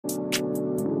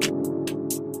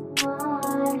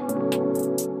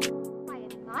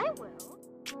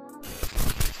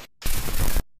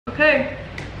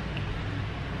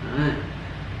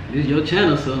This is your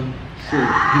channel, so shit. Hit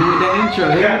him with that intro.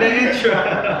 Hit him with that intro.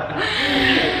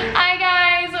 Hi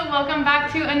guys, welcome back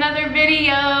to another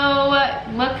video.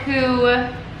 Look who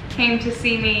came to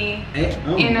see me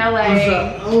in LA. What's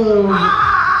up?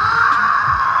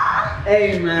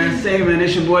 Hey man,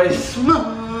 it's your boy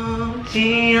SmoothGio.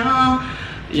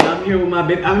 Yeah, I'm here with my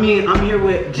baby. I'm here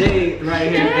with Jade right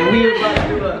here, and we are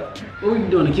about to do what we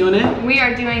doing? A Q&A? We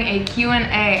are doing a Q&A.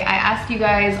 I asked you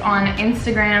guys on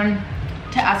Instagram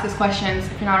to ask us questions.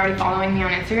 If you're not already following me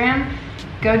on Instagram,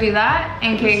 go do that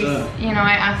in case you know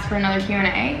I asked for another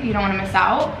Q&A. You don't want to miss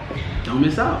out. Don't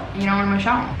miss out. You don't want to miss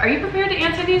out. Are you prepared to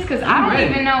answer these? Because I don't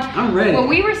even know. I'm ready. What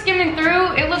we were skimming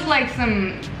through, it looked like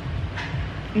some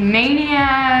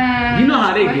mania. You know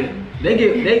how they get. They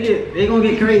gonna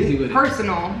get crazy with it.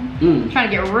 Personal. Trying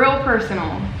to get real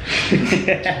personal.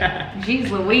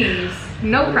 Jeez Louise.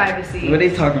 No privacy. What are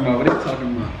they talking about?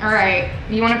 All right.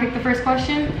 You want to pick the first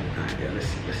question? All right, yeah, let's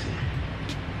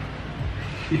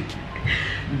see.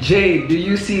 Jade, do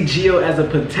you see Gio as a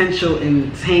potential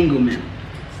entanglement?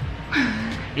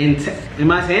 Am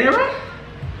I saying it right?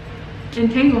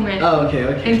 Entanglement. Oh, okay.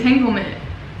 Entanglement.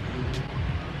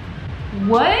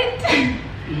 What?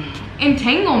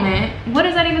 Entanglement? What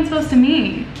is that even supposed to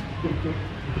mean?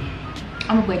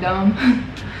 I'm gonna play dumb.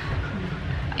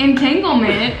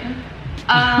 Entanglement.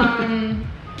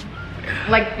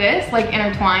 Like this, like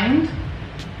intertwined.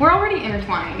 We're already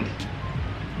intertwined.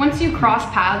 Once you cross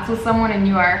paths with someone and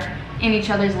you are in each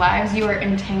other's lives, you are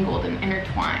entangled and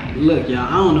intertwined. Look, y'all,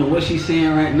 I don't know what she's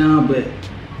saying right now, but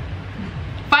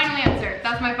final answer.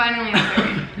 That's my final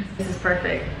answer. This is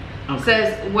perfect. Okay.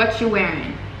 Says, what you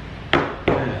wearing?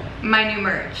 My new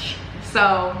merch.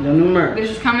 So your new merch. This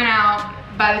is coming out.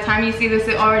 By the time you see this,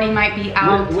 it already might be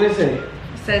out. What is it? It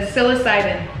says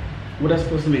psilocybin. What that's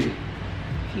supposed to mean?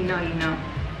 If you know, you know.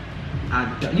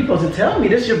 You supposed to tell me.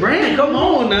 This your brand. Come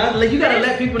on now. Like, you gotta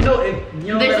let people know. If you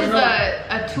don't this let is them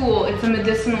know. a tool. It's a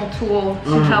medicinal tool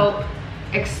to help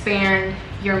expand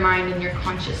your mind and your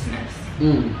consciousness.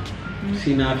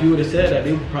 See, now if you would have said that,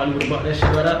 they probably would have bought that shit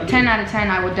right out. 10 out of 10,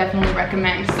 I would definitely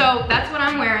recommend. So that's what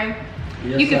I'm wearing.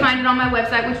 Yes, you can find it on my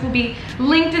website, which will be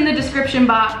linked in the description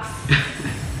box.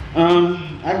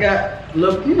 I got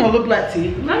little black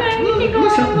tee. Okay, you can go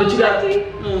on but you black tee.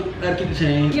 Gotta keep the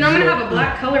chain. You know, I'm gonna have a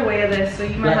black colorway of this, so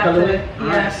you might have to.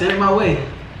 Alright, send it my way.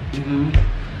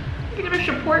 You're gonna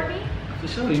support me? For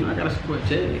sure, you know I gotta support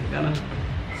Jay.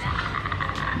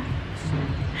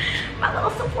 My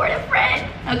little supportive friend.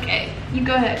 Okay, you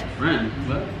go ahead. Friend,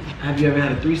 what? Have you ever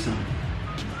had a threesome?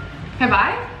 Have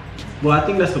I? Well, I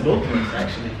think that's for both of us,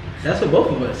 actually. That's for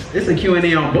both of us. It's a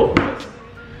Q&A on both of us.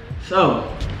 So.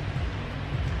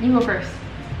 You go first.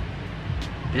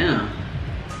 Damn.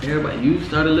 Everybody, you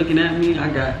started looking at me. I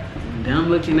got them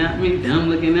looking at me, them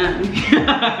looking at me.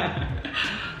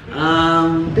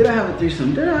 Did I have a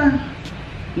threesome? Did I?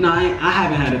 No, I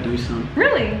haven't had a threesome.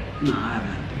 Really? No, I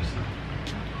haven't had a threesome.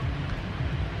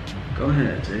 Go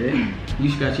ahead, Jay. You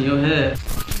scratching your head.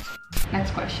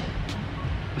 Next question.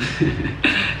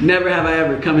 Never have I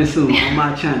ever, coming soon on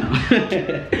my channel.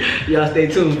 Y'all stay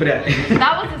tuned for that.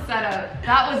 That was a setup.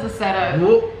 That was a setup.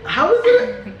 Well, how was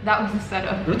it? That was a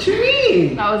setup. What you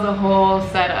mean? That was a whole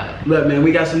setup. Look, man,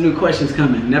 we got some new questions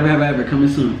coming. Never have I ever, coming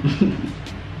soon.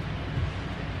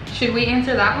 Should we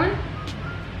answer that one?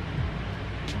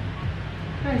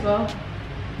 Might as well.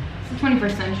 It's the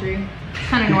 21st century. It's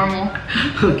kind of normal.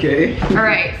 Okay. All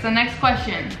right, so next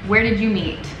question. Where did you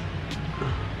meet?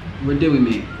 Where did we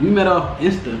meet? We met off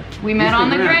Insta. We met on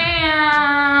the gram.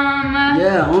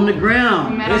 Yeah, on the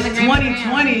gram. We met it's on the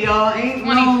 2020, y'all. Ain't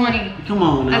 2020. No, come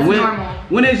on now. That's normal.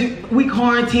 When we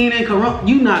quarantine and corona,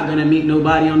 you not gonna meet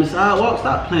nobody on the sidewalk.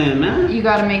 Stop playing, man. You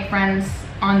gotta make friends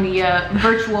on the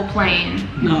virtual plane.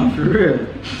 No, for real.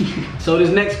 So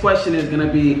this next question is gonna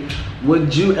be,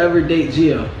 would you ever date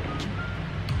Gio?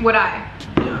 Would I?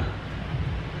 Yeah.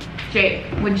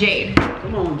 Jade. With Jade.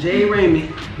 Come on, Jade Ramey.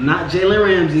 Not Jalen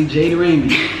Ramsey, Jade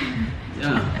Ramey.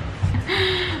 Yeah.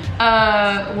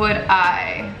 Would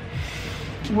I?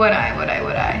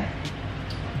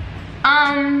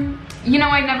 You know,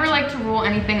 I never like to rule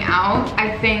anything out.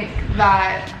 I think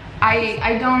that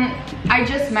I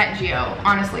just met Gio,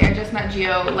 honestly. I just met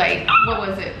Gio, like, what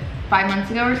was it? 5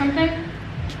 months ago or something?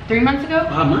 3 months ago?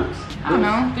 5 months? I don't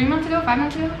know. 3 months ago? 5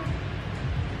 months ago?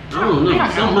 I don't know.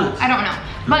 Some months. I don't know.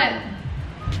 But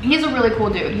he's a really cool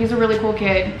dude. He's a really cool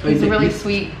kid. He's a really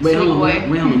sweet boy. Wait, hold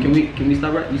on. Can we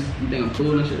stop right? You think I'm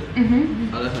cool and shit?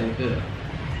 Oh, that's how you feel.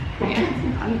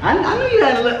 Yeah. I knew you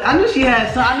had. I knew she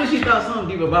had some. I knew she thought something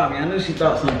deep about me. I knew she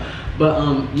thought something. But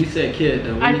you said kid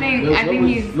though. I think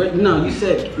he's. Wait, no, you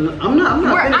said I'm not.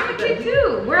 I'm a kid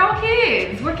too. We're all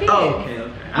kids. We're kids. Oh,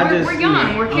 okay. we're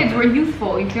young, we're kids, we're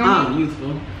youthful, you feel me?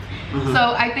 Youthful.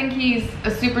 So I think he's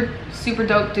a super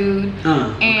dope dude,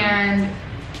 and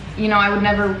you know, I would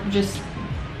never just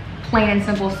plain and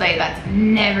simple say that's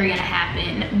never gonna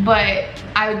happen, but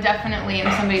I would definitely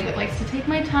am somebody that likes to take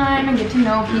my time and get to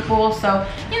know people. So,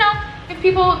 you know, if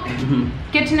people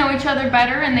get to know each other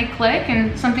better and they click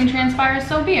and something transpires,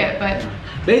 so be it. But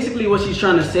basically what she's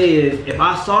trying to say is, if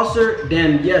I sauce her,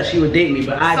 then yeah, she would date me,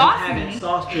 but I just haven't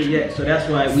sauced her yet, so that's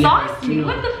why we sauce me?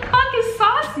 What the fuck is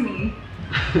sauce me?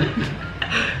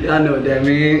 Y'all know what that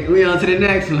means. We on to the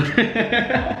next one.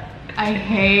 I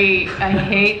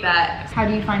hate that. How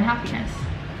do you find happiness?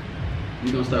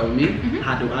 You gonna start with me?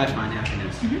 How do I find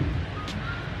happiness?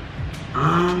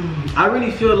 I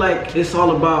really feel like it's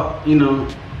all about, you know,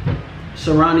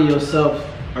 surrounding yourself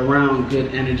around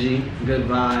good energy, good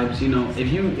vibes. You know,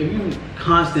 if you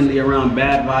constantly around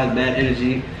bad vibes, bad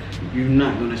energy, you're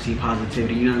not gonna see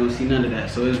positivity. You're not gonna see none of that.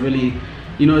 So it's really,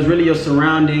 you know, it's really your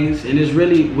surroundings, and it's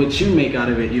really what you make out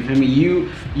of it. You feel me?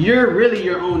 You're really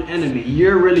your own enemy.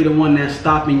 You're really the one that's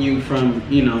stopping you from,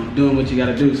 you know, doing what you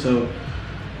gotta do. So,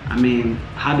 I mean,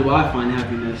 how do I find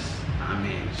happiness? I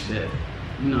mean, shit.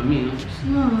 You know what I mean?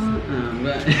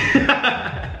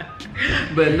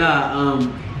 But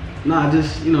nah,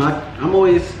 just, you know, I'm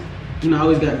always, you know, I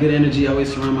always got good energy. I always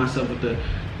surround myself with the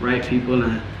right people,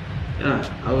 and yeah,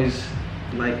 I always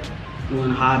like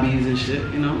doing hobbies and shit,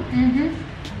 you know.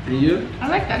 And you? I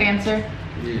like that answer.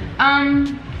 Yeah.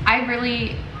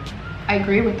 I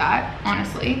agree with that,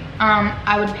 honestly.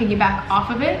 I would piggyback off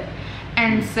of it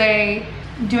and say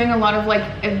doing a lot of like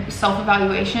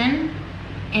self-evaluation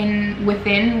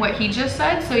within what he just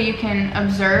said, so you can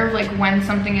observe like when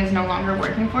something is no longer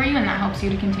working for you, and that helps you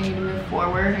to continue to move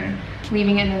forward and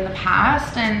leaving it in the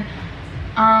past, and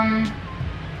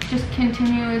just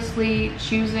continuously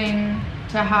choosing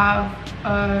to have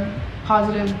a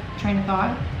positive train of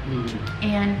thought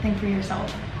and think for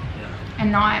yourself, and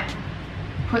not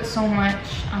put so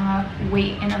much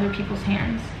weight in other people's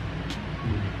hands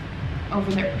over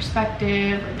their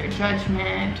perspective or their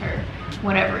judgment or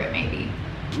whatever it may be.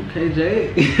 Okay,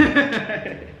 Jay.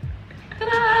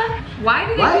 Ta-da! Why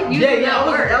do they keep using that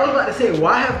word? I was about to say,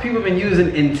 why have people been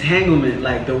using entanglement,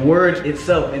 like the word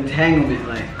itself, entanglement?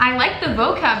 Like, I like the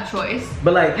vocab choice,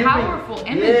 but like powerful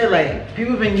imagery. Yeah, like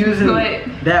people have been using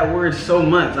that word so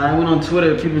much. I went on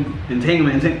Twitter, people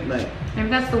entanglement, like. Maybe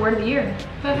that's the word of the year.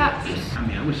 Perhaps. I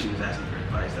mean, I wish he was asking for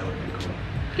advice. That would have been cool.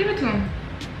 Give it to him.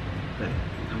 But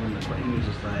I wouldn't. He was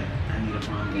just like, I need a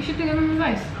problem. You should give him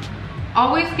advice.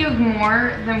 Always give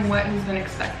more than what has been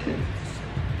expected,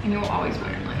 and you will always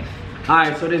win in life. All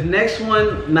right, so this next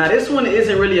one, now this one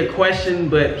isn't really a question,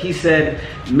 but he said,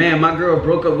 man, my girl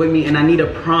broke up with me and I need a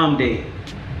prom date.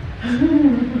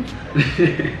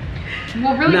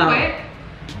 Well, really quick,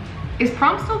 is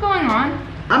prom still going on?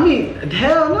 I mean,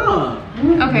 hell no.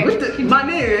 Okay. My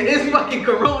nigga, it's fucking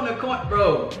Corona,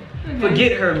 bro. Okay.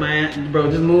 Forget her, man.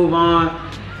 Bro, just move on.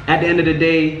 At the end of the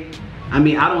day, I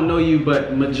mean, I don't know you,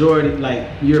 but majority, like,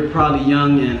 you're probably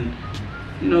young, and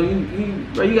you know,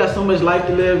 you got so much life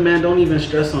to live, man. Don't even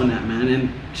stress on that, man. And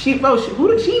she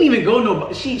didn't even go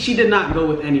nobody. She did not go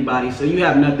with anybody, so you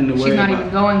have nothing to worry about. She's not even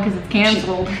going because it's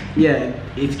canceled. Yeah,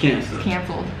 it's canceled. It's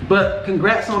canceled. But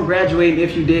congrats on graduating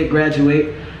if you did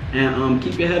graduate, and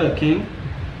keep your head up, King.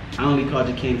 I only called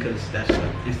you King because that's your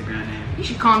Instagram name. You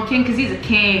should call him King because he's a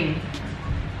king.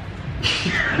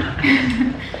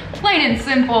 Plain and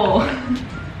simple. All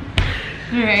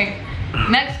right.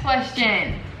 Next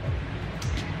question.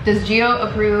 Does Gio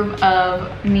approve of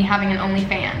me having an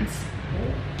OnlyFans?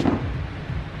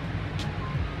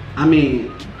 I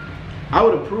mean, I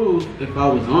would approve if I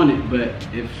was on it, but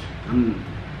if I'm...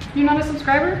 You're not a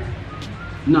subscriber?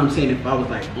 No, I'm saying if I was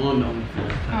like on the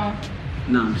OnlyFans. Oh.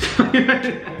 No, I'm just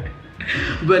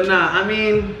But nah, I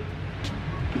mean,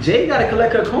 Jay gotta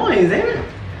collect her coins, ain't it?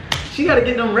 She gotta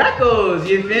get them rackos,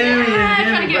 you feel me? Yeah,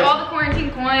 trying to get all the quarantine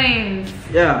coins.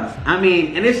 Yeah, I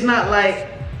mean, and it's not like,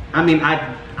 I mean,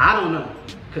 I don't know,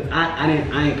 cause I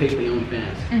ain't pay for the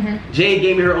OnlyFans. Jay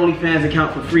gave me her OnlyFans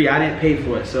account for free. I didn't pay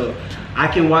for it, so I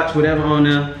can watch whatever on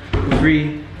there for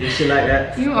free and shit like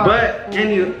that. You are. But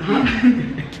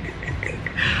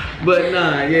but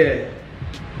nah, yeah.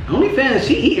 OnlyFans,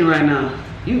 she eating right now.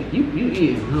 You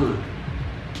eating, huh?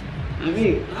 I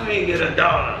mean get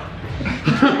 $1.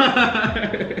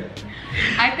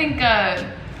 I think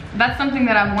that's something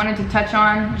that I've wanted to touch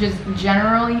on, just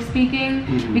generally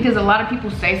speaking, because a lot of people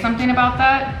say something about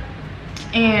that,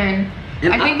 and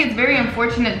I think it's very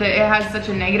unfortunate that it has such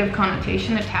a negative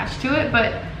connotation attached to it,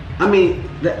 but I mean,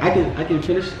 I can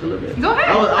finish a little bit. Go ahead.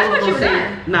 I thought was you were gonna say,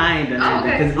 done. nah, I ain't done. Oh,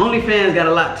 okay. Because OnlyFans got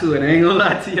a lot to it. I ain't gonna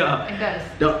lie to y'all. It does.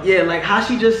 Yeah, like how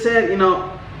she just said, you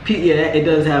know, yeah, it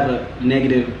does have a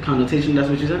negative connotation. That's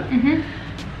what you said.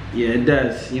 Yeah, it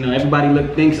does. You know, everybody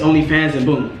thinks OnlyFans and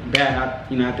boom, bad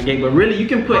out, you know, out the gate. But really, you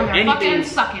can put anything. Fucking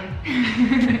sucking.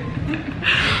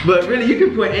 But really, you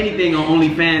can put anything on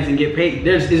OnlyFans and get paid.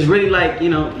 It's really like, you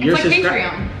know, it's like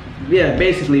Patreon. Yeah,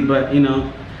 basically. But you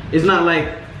know, it's not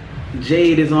like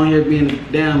Jade is on here being a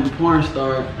damn porn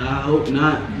star. I hope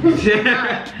not.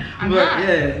 I'm not.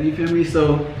 Yeah, you feel me?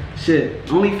 So shit,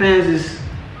 OnlyFans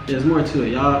there's more to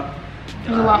it, y'all.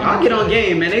 Y'all get on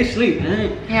game, man. They sleep,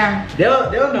 man. Yeah.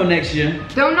 They'll know next year.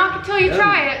 Don't knock it till you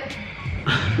try it.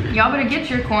 Y'all better get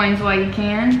your coins while you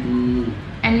can.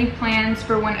 Any plans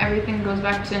for when everything goes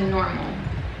back to normal?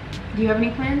 Do you have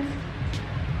any plans?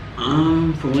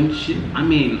 For when shit, I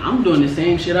mean, I'm doing the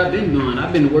same shit I've been doing.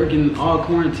 I've been working all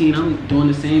quarantine. I'm doing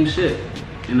the same shit,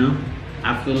 you know?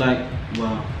 I feel like,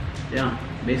 well, yeah,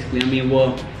 basically, I mean,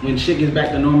 well, when shit gets back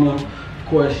to normal, of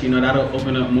course, you know, that'll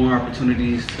open up more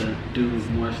opportunities to do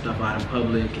more stuff out in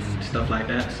public and stuff like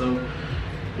that. So,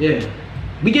 yeah,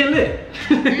 we get lit.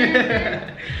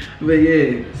 But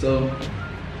yeah, so.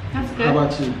 That's good. How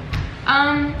about you?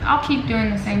 I'll keep doing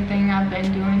the same thing I've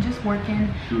been doing, just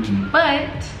working.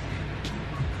 But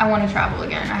I want to travel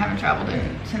again. I haven't traveled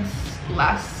since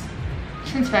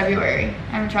February.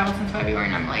 I haven't traveled since February,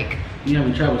 and I'm like. You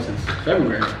haven't traveled since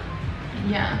February?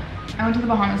 Yeah, I went to the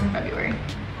Bahamas in February.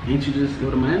 Ain't you just go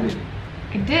to Miami?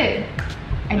 I did.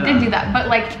 I did do that, but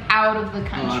like out of the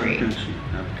country. Out of the country.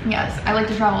 Yes, I like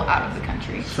to travel out of the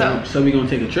country. So we gonna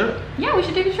take a trip? Yeah, we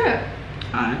should take a trip.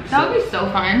 Alright. That would be so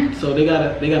fun. So they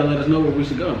gotta let us know where we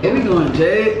should go. Where we going,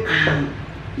 Jade?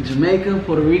 Jamaica,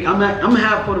 Puerto Rico. I'm gonna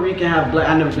have Puerto Rican, have black.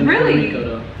 I've never been to Puerto Rico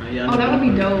though. Yeah, that would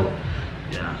be dope.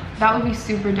 Yeah. That would be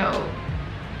super dope.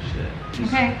 Shit.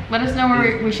 Okay, let us know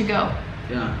where we should go.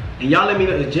 Yeah. And y'all let me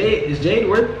know, is Jade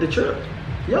worth the trip?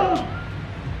 Y'all.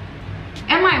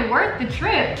 Am I worth the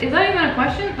trip? Is that even a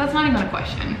question? That's not even a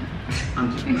question. I'm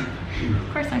just Of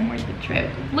course I'm worth the trip.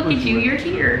 Look at you, you're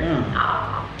here. Yeah.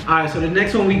 Alright, so the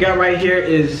next one we got right here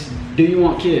is, do you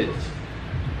want kids?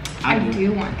 I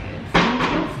do want kids.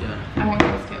 Yeah. I want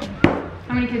kids too.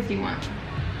 How many kids do you want?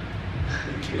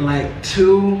 Like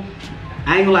 2.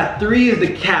 I ain't gonna lie, 3 is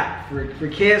the cap. For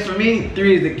kids, for me,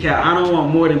 3 is the cap. I don't want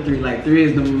more than 3. Like 3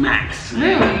 is the max.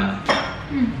 Really?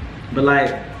 But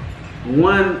like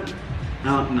 1,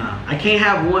 nah. I can't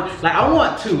have 1. Like I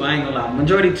want 2, I ain't gonna lie.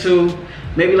 Majority 2.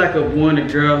 Maybe like a boy and a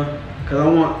girl. Cause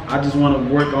I just want to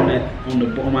work on that,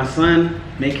 on my son,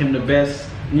 make him the best,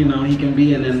 you know, he can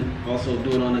be, and then also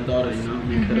do it on the daughter, you know,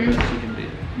 make her the best she can be.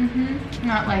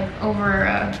 Not like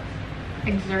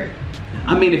exert.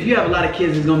 I mean, if you have a lot of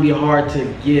kids, it's gonna be hard to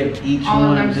give each all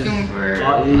one of them super,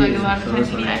 like a lot of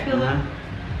attention. Yeah, I feel that.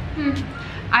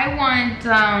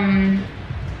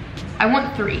 I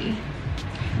want 3.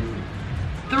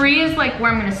 3 is like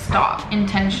where I'm gonna stop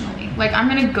intentionally. Like I'm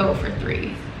gonna go for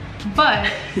 3,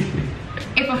 but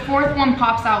if a 4th one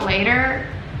pops out later,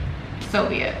 so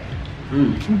be it.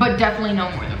 But definitely no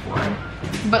more than 4.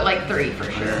 But like 3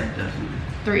 for sure. Yeah, definitely.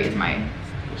 3 is my.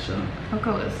 Sure.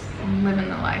 Coco is living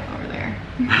the life over there.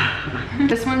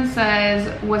 This one says,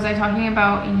 was I talking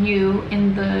about you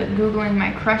in the Googling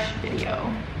my crush video?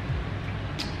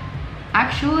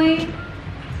 Actually,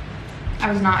 I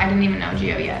was not. I didn't even know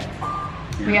Gio yet.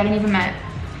 We hadn't even met.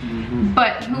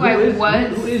 But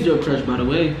who is your crush, by the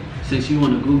way? Since you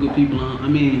want to Google people on, I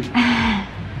mean.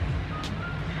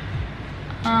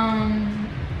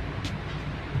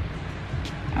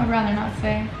 I would rather not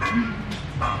say.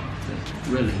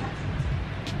 Really?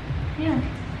 Yeah,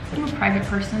 I'm a private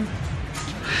person.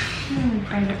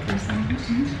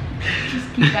 Just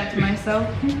keep that to myself.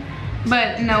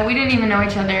 But no, we didn't even know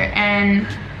each other, and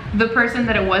the person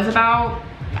that it was about,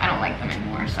 I don't like them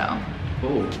anymore, so.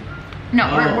 Oh. No,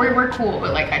 we're cool,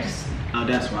 but like I just. Oh,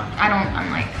 that's why.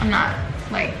 I'm not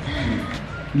like.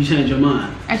 You changed your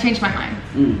mind. I changed my mind.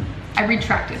 I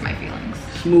retracted my feelings.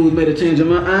 Smooth made a change of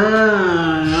mind. I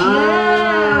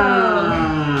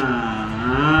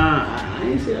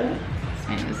didn't say that. This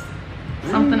man is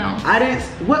something else. I didn't.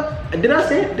 What did I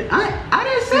say? I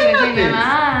didn't say nothing.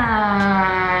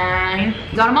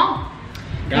 Got them all.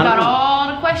 You got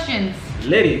all the questions.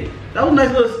 Lady, that was a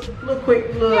nice little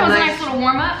quick little. Yeah, it was a nice little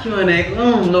warm up. Q&A.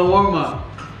 Little warm up.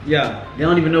 Yeah, they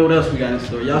don't even know what else we got in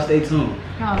store. Y'all stay tuned.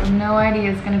 Y'all have no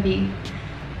idea. It's gonna be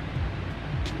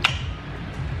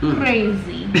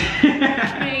crazy.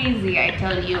 Crazy, I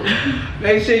tell you.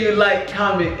 Make sure you like,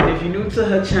 comment, and if you're new to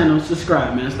her channel,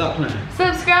 subscribe, man. Stop playing.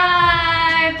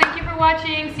 Subscribe. Thank you for watching.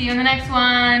 watching. See you in the next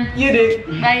one. You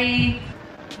did. Bye.